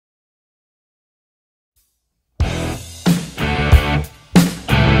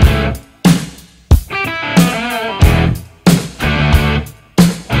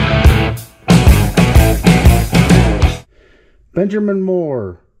Benjamin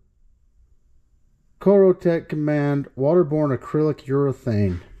Moore, Corotech Command waterborne acrylic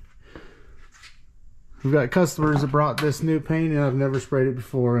urethane. We've got customers that brought this new paint and I've never sprayed it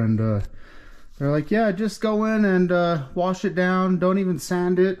before, and they're like, yeah, just go in and wash it down, don't even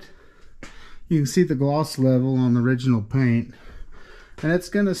sand it. You can see the gloss level on the original paint and it's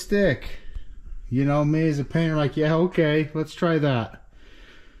gonna stick. You know, me as a painter, like, yeah, okay, let's try that.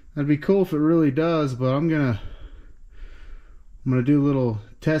 That'd be cool if it really does, but I'm gonna do a little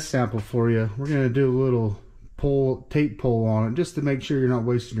test sample for you. We're gonna do a little tape pull on it just to make sure you're not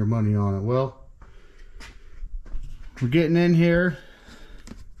wasting your money on it. Well, we're getting in here.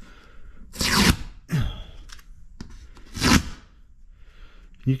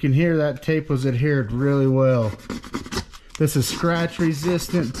 You can hear that tape was adhered really well. This is scratch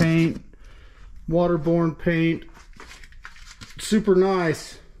resistant paint, waterborne paint. Super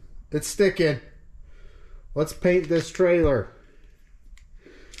nice. It's sticking. Let's paint this trailer.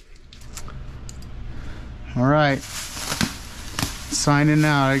 All right, signing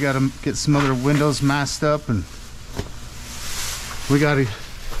out. I gotta get some other windows masked up and we gotta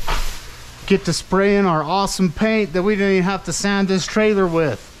get to spraying our awesome paint that we didn't even have to sand this trailer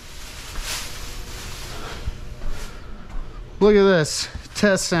with. Look at this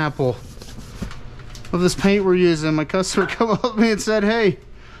test sample of this paint we're using. My customer come up to me and said, hey,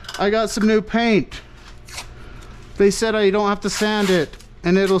 I got some new paint. They said I don't have to sand it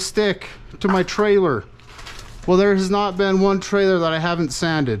and it'll stick to my trailer. Well, there has not been one trailer that I haven't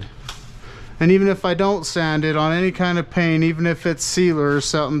sanded. And even if I don't sand it on any kind of paint, even if it's sealer or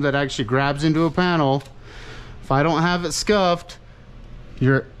something that actually grabs into a panel, if I don't have it scuffed,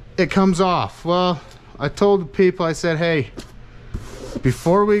 it comes off. Well, I told the people, I said, hey,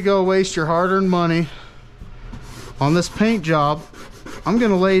 before we go waste your hard-earned money on this paint job, I'm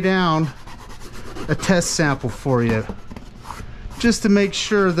gonna lay down a test sample for you just to make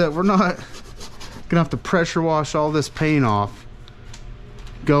sure that we're not gonna have to pressure wash all this paint off,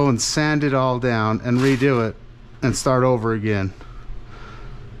 go and sand it all down and redo it and start over again.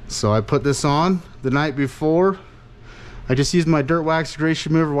 So I put this on the night before. I just used my dirt wax grease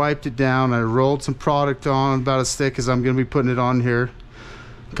remover, wiped it down. I rolled some product on about as thick as I'm gonna be putting it on here,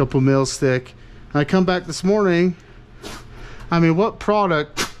 a couple mils thick. And I come back this morning. I mean, what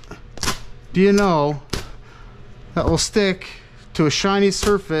product do you know that will stick to a shiny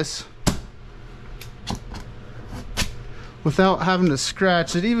surface without having to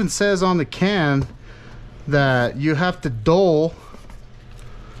scratch? It even says on the can that you have to dull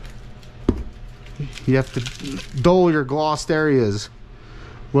your glossed areas.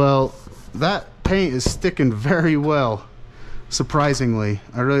 Well, that paint is sticking very well, surprisingly.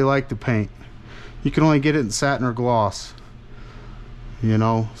 I really like the paint. You can only get it in satin or gloss, you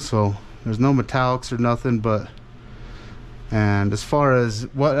know, so there's no metallics or nothing. But and as far as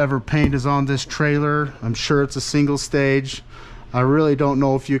whatever paint is on this trailer, I'm sure it's a single stage. I really don't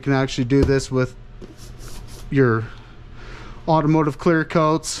know if you can actually do this with your automotive clear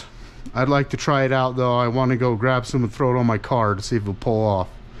coats. I'd like to try it out though. I want to go grab some and throw it on my car to see if it'll pull off.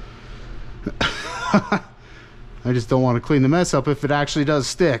 I just don't want to clean the mess up if it actually does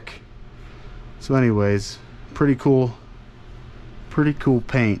stick. So anyways, pretty cool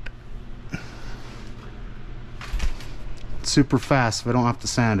paint. Super fast if I don't have to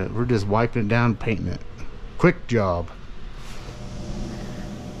sand it. We're just wiping it down, painting it. Quick job.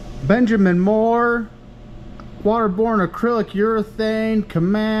 Benjamin Moore, waterborne acrylic urethane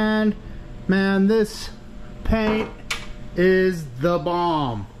Command. Man, this paint is the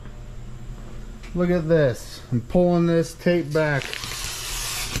bomb. Look at this. I'm pulling this tape back.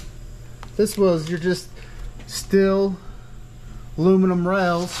 This was your just steel aluminum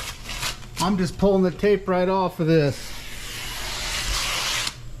rails. I'm just pulling the tape right off of this.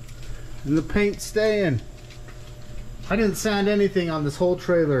 And the paint's staying. I didn't sand anything on this whole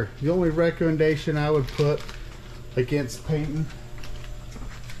trailer. The only recommendation I would put against painting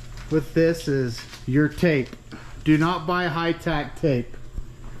with this is your tape. Do not buy high-tack tape.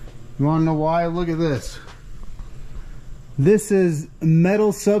 You want to know why? Look at this. This is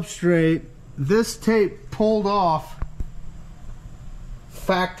metal substrate. This tape pulled off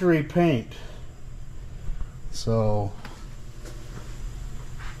factory paint. So,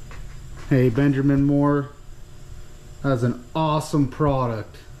 hey, Benjamin Moore, that's an awesome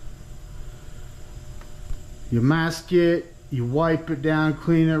product. You mask it, you wipe it down,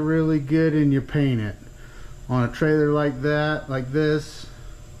 clean it really good, and you paint it. On a trailer like that, like this,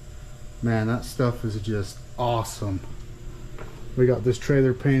 man, that stuff is just awesome. We got this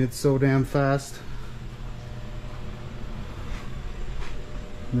trailer painted so damn fast.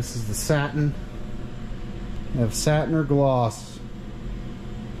 This is the satin. of satin or gloss.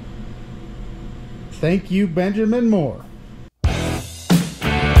 Thank you, Benjamin Moore.